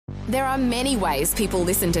There are many ways people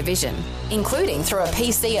listen to Vision, including through a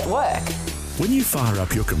PC at work. When you fire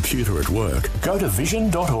up your computer at work, go to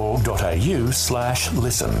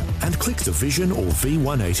vision.org.au/listen and click the Vision or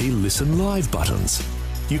V180 Listen Live buttons.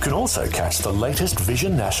 You can also catch the latest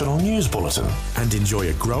Vision National News Bulletin and enjoy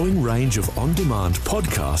a growing range of on-demand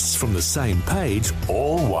podcasts from the same page,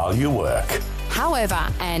 all while you work. However,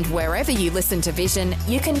 and wherever you listen to Vision,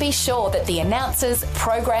 you can be sure that the announcers,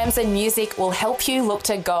 programs and music will help you look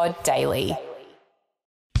to God daily.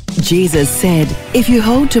 Jesus said, "If you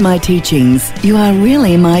hold to my teachings, you are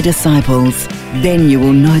really my disciples. Then you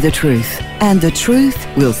will know the truth, and the truth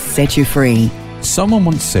will set you free." Someone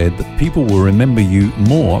once said that people will remember you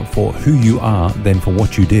more for who you are than for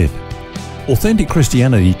what you did. Authentic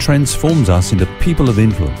Christianity transforms us into people of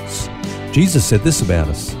influence. Jesus said this about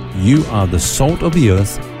us: "You are the salt of the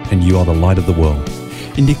earth, and you are the light of the world."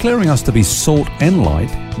 In declaring us to be salt and light,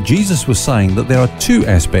 Jesus was saying that there are two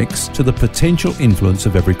aspects to the potential influence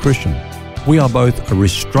of every Christian. We are both a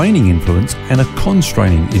restraining influence and a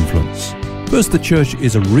constraining influence. First, the church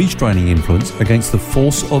is a restraining influence against the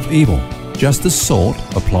force of evil. Just as salt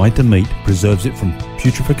applied to meat preserves it from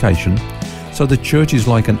putrefaction, so the church is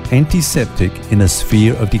like an antiseptic in a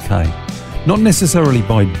sphere of decay. Not necessarily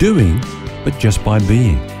by doing, but just by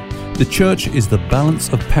being. The church is the balance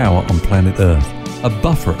of power on planet Earth, a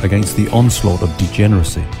buffer against the onslaught of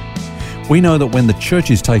degeneracy. We know that when the church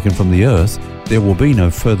is taken from the earth, there will be no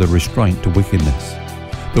further restraint to wickedness.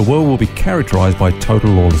 The world will be characterized by total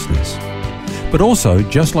lawlessness. But also,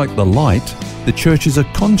 just like the light, the church is a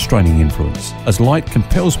constraining influence. As light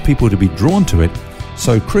compels people to be drawn to it,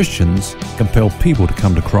 so Christians compel people to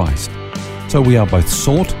come to Christ. So we are both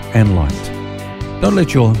salt and light. Don't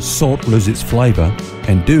let your salt lose its flavor,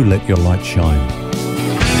 and do let your light shine.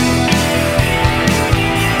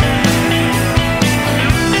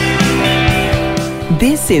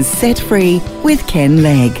 This is Set Free with Ken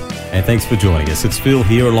Legg. And thanks for joining us. It's Phil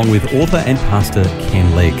here along with author and pastor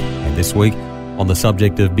Ken Legg. And this week on the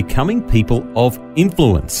subject of becoming people of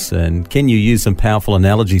influence. And Ken, you used some powerful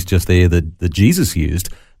analogies just there that Jesus used,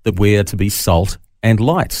 that we are to be salt and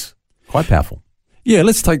light. Quite powerful. Yeah,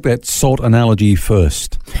 let's take that salt analogy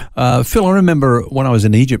first. Phil, I remember when I was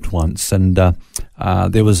in Egypt once, and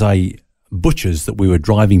there was a butcher's that we were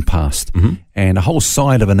driving past, and a whole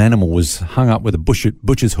side of an animal was hung up with a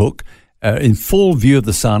butcher's hook in full view of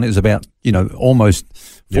the sun. It was about, almost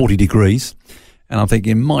 40 degrees. And I'm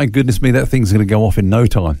thinking, my goodness me, that thing's going to go off in no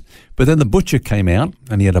time. But then the butcher came out,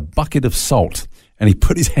 and he had a bucket of salt, and he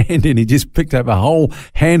put his hand in, he just picked up a whole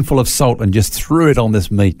handful of salt and just threw it on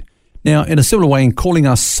this meat. Now, in a similar way, in calling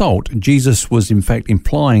us salt, Jesus was in fact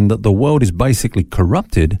implying that the world is basically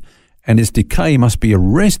corrupted and its decay must be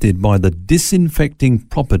arrested by the disinfecting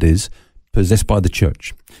properties possessed by the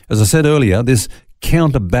church. As I said earlier, this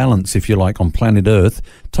counterbalance, if you like, on planet Earth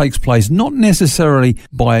takes place not necessarily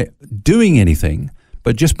by doing anything,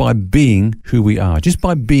 but just by being who we are, just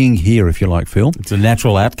by being here, if you like, Phil. It's a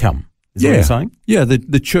natural outcome. Is that what you're saying? Yeah,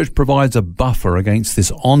 the church provides a buffer against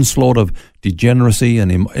this onslaught of degeneracy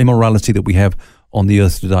and immorality that we have on the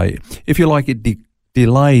earth today. If you like, it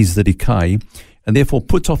delays the decay and therefore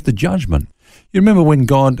puts off the judgment. You remember when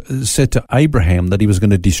God said to Abraham that he was going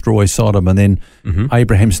to destroy Sodom, and then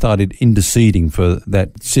Abraham started interceding for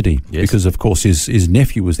that city because, of course, his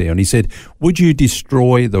nephew was there, and he said, "Would you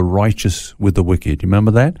destroy the righteous with the wicked?" You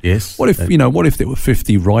remember that? Yes. What if there were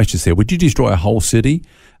 50 righteous there? Would you destroy a whole city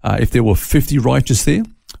if there were 50 righteous there?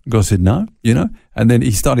 God said no, and then he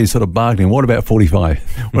started sort of bargaining. What about 45?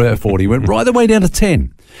 What about 40? He went right the way down to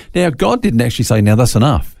 10. Now, God didn't actually say, now that's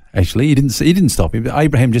enough. Actually, he didn't stop him.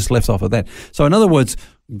 Abraham just left off of that. So in other words,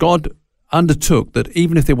 God undertook that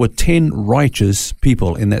even if there were 10 righteous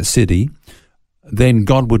people in that city, then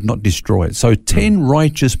God would not destroy it. So 10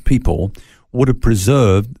 righteous people would have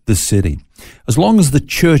preserved the city. As long as the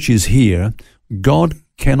church is here, God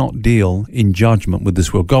cannot deal in judgment with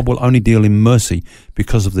this world. God will only deal in mercy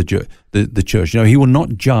because of the church. He will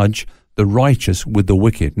not judge the righteous with the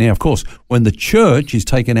wicked. Now, of course, when the church is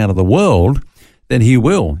taken out of the world, then he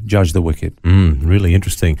will judge the wicked. Really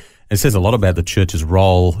interesting. It says a lot about the church's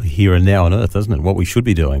role here and now on earth, doesn't it? What we should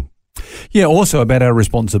be doing. Yeah, also about our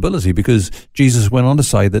responsibility, because Jesus went on to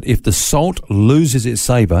say that if the salt loses its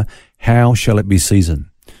savour, how shall it be seasoned?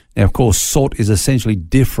 Now, of course, salt is essentially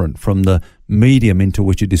different from the medium into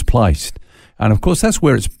which it is placed. And, of course, that's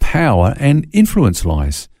where its power and influence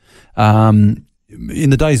lies. In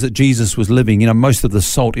the days that Jesus was living, most of the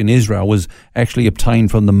salt in Israel was actually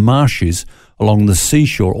obtained from the marshes along the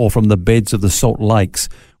seashore or from the beds of the salt lakes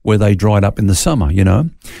where they dried up in the summer,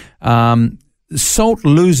 Salt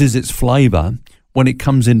loses its flavour when it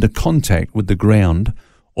comes into contact with the ground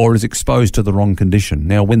or is exposed to the wrong condition.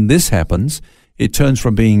 Now, when this happens, it turns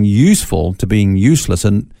from being useful to being useless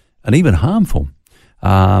and even harmful.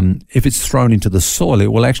 If it's thrown into the soil,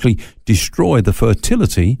 it will actually destroy the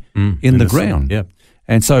fertility in the ground. Yeah.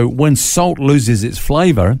 And so when salt loses its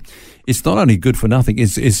flavour, it's not only good for nothing,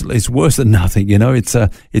 it's worse than nothing,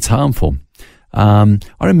 it's harmful. I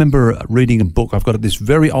remember reading a book. I've got this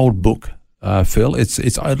very old book, Phil.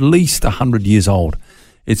 It's at least 100 years old.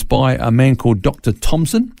 It's by a man called Dr.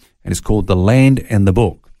 Thompson, and it's called The Land and the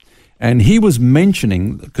Book. And he was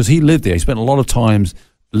mentioning, because he lived there, he spent a lot of times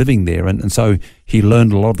living there, and so he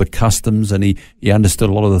learned a lot of the customs, and he understood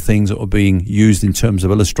a lot of the things that were being used in terms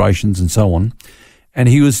of illustrations and so on. And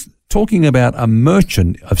he was talking about a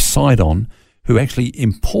merchant of Sidon who actually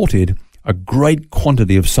imported a great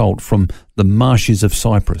quantity of salt from the marshes of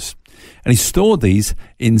Cyprus. And he stored these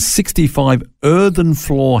in 65 earthen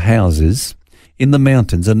floor houses in the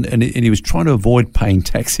mountains, and he was trying to avoid paying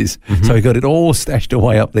taxes. So he got it all stashed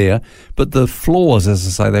away up there. But the floors, as I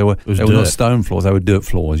say, they were not stone floors, they were dirt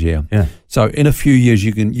floors, yeah. So in a few years,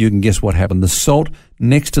 you can guess what happened. The salt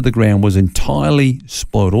next to the ground was entirely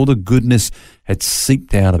spoiled. All the goodness had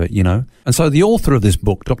seeped out of it, And so the author of this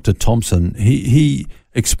book, Dr. Thompson, he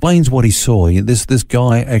explains what he saw. This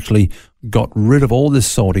guy actually got rid of all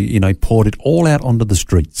this salt. He poured it all out onto the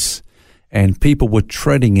streets, and people were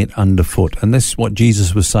treading it underfoot. And that's what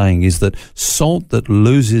Jesus was saying, is that salt that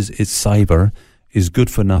loses its savour is good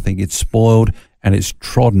for nothing. It's spoiled and it's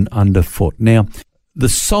trodden underfoot. Now, the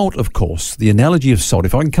salt, of course, the analogy of salt,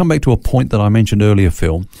 if I can come back to a point that I mentioned earlier,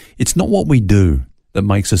 Phil, it's not what we do that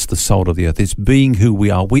makes us the salt of the earth. It's being who we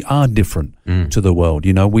are. We are different to the world.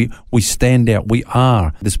 We stand out. We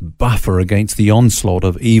are this buffer against the onslaught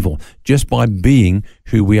of evil just by being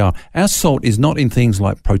who we are. Our salt is not in things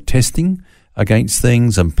like protesting against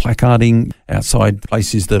things and placarding outside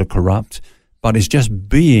places that are corrupt, but it's just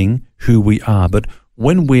being who we are. But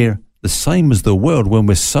when we're the same as the world, when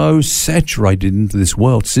we're so saturated into this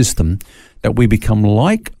world system that we become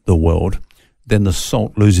like the world, then the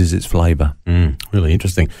salt loses its flavour. Really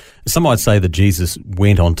interesting. Some might say that Jesus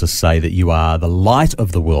went on to say that you are the light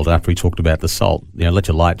of the world after he talked about the salt. Let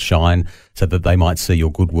your light shine so that they might see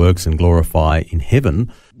your good works and glorify in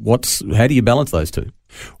heaven. How do you balance those two?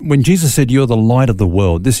 When Jesus said you're the light of the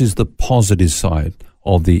world, this is the positive side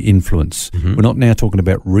of the influence. We're not now talking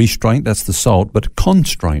about restraint, that's the salt, but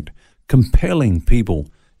constraint, compelling people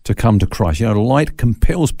to come to Christ. Light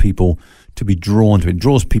compels people to be drawn to it,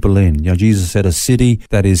 draws people in. Jesus said a city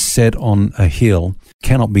that is set on a hill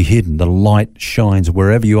cannot be hidden. The light shines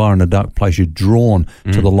wherever you are in a dark place. You're drawn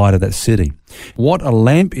to the light of that city. What a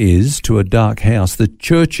lamp is to a dark house, the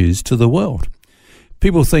church is to the world.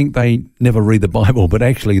 People think they never read the Bible, but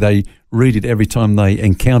actually they read it every time they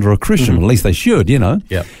encounter a Christian. At least they should,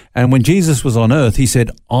 Yep. And when Jesus was on earth, he said,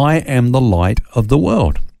 I am the light of the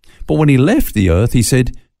world. But when he left the earth, he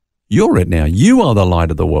said, you're it now. You are the light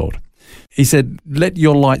of the world. He said, let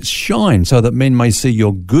your light shine so that men may see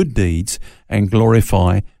your good deeds and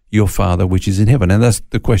glorify your Father which is in heaven. And that's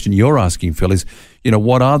the question you're asking, Phil, is,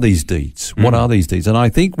 what are these deeds? What are these deeds? And I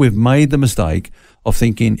think we've made the mistake of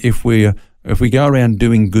thinking if we go around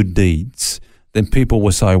doing good deeds, then people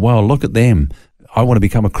will say, well, look at them. I want to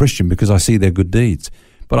become a Christian because I see their good deeds.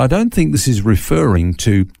 But I don't think this is referring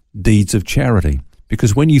to deeds of charity,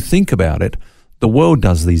 because when you think about it, the world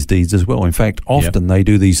does these deeds as well. In fact, often they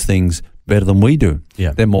do these things better than we do.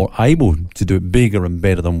 Yeah. They're more able to do it bigger and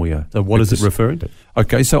better than we are. So what is it referring to?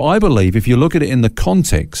 Okay, so I believe if you look at it in the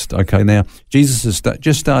context, okay, now Jesus has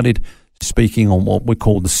just started speaking on what we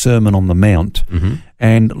call the Sermon on the Mount,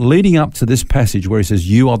 and leading up to this passage where he says,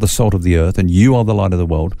 you are the salt of the earth and you are the light of the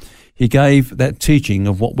world, he gave that teaching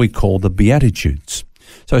of what we call the Beatitudes.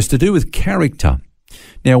 So it's to do with character.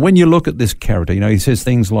 Now, when you look at this character, he says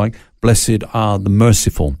things like, blessed are the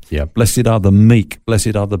merciful, blessed are the meek,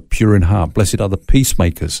 blessed are the pure in heart, blessed are the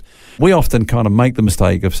peacemakers. We often kind of make the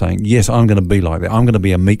mistake of saying, yes, I'm going to be like that. I'm going to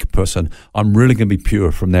be a meek person. I'm really going to be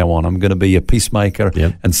pure from now on. I'm going to be a peacemaker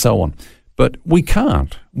and so on. But we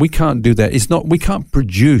can't. We can't do that. It's not. We can't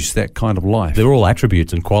produce that kind of life. They're all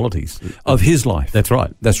attributes and qualities of his life. That's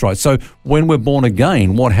right. That's right. So when we're born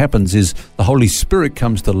again, what happens is the Holy Spirit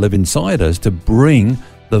comes to live inside us to bring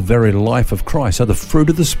the very life of Christ. So the fruit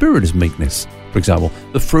of the Spirit is meekness, for example.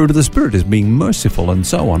 The fruit of the Spirit is being merciful and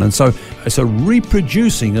so on. And so it's a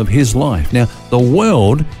reproducing of his life. Now, the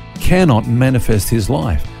world cannot manifest his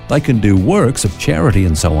life. They can do works of charity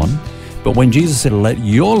and so on. But when Jesus said, let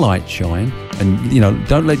your light shine and,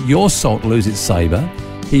 don't let your salt lose its savour,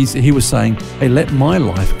 he was saying, hey, let my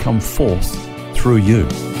life come forth through you.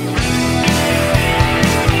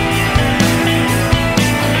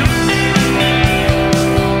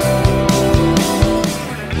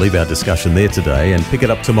 leave our discussion there today and pick it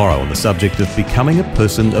up tomorrow on the subject of becoming a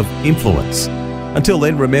person of influence. Until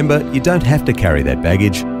then, remember, you don't have to carry that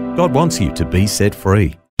baggage. God wants you to be set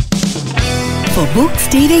free. For books,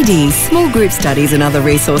 DVDs, small group studies and other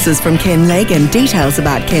resources from Ken Legg and details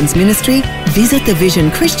about Ken's ministry, visit the Vision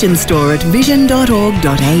Christian Store at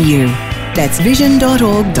vision.org.au. That's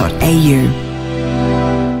vision.org.au.